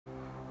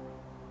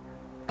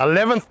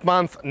11th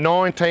month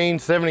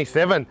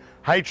 1977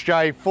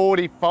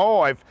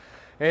 HJ45,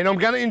 and I'm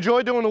going to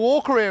enjoy doing a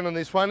walk around on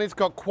this one. It's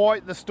got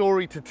quite the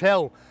story to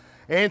tell.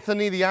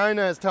 Anthony, the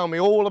owner, has told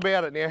me all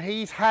about it. Now,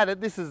 he's had it,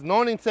 this is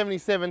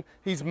 1977,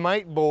 his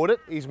mate bought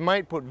it, his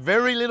mate put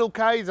very little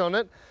Ks on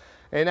it,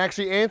 and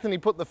actually Anthony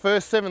put the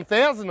first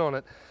 7,000 on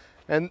it,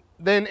 and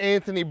then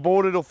Anthony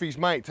bought it off his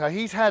mate. So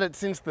he's had it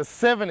since the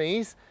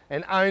 70s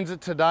and owns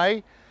it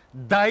today,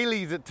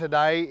 dailies it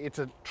today. It's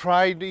a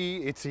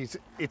tradie, it's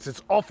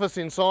his office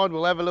inside,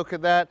 we'll have a look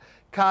at that,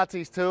 carts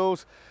his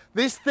tools.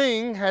 This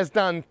thing has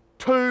done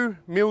 2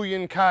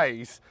 million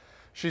Ks.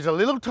 She's a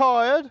little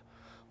tired,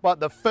 but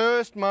the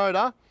first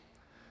motor,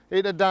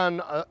 it had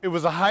done, it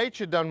was a H,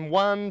 it had done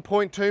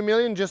 1.2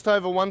 million, just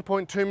over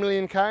 1.2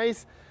 million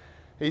Ks.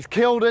 He's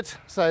killed it,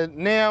 so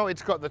now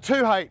it's got the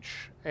 2H,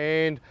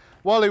 and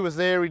while he was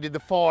there, he did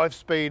the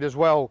 5-speed as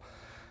well.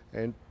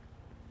 And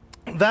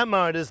that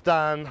motor's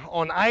done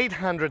on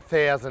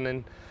 800,000,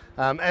 and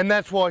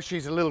that's why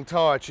she's a little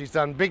tired. She's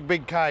done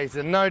big Ks,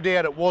 and no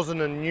doubt it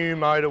wasn't a new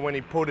motor when he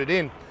put it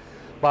in.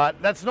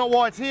 But that's not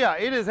why it's here.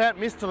 It is at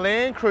Mr.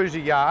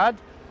 Landcruiser yard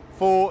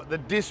for the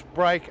disc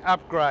brake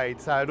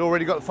upgrade. So it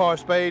already got the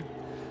 5-speed,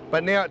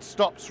 but now it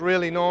stops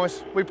really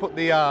nice. We put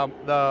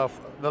the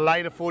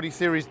later 40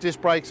 series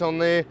disc brakes on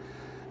there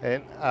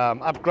and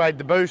upgrade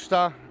the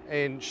booster,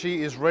 and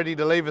she is ready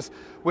to leave us.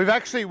 We're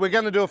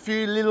going to do a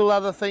few little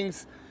other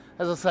things.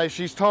 As I say,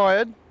 she's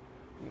tired.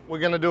 We're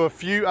going to do a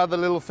few other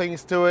little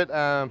things to it.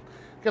 Going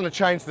to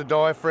change the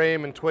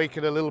diaphragm and tweak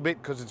it a little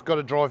bit because it's got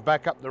to drive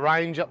back up the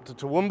range up to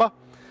Toowoomba.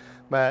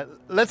 But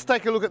let's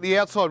take a look at the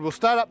outside. We'll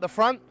start up the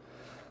front.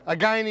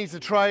 Again, he's a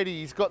tradie.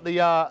 He's got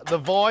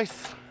the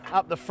vice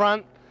up the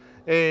front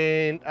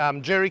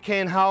and jerry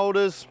can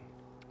holders.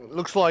 It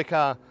looks like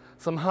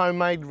some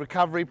homemade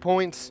recovery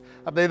points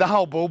up there. The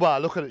whole bull bar,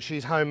 look at it,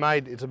 she's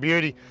homemade. It's a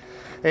beauty.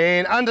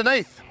 And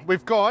underneath,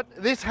 we've got,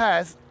 this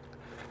has,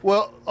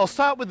 well, I'll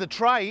start with the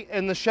tray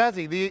and the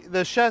chassis.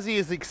 The chassis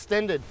is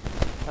extended.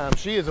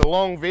 She is a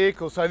long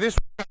vehicle, so this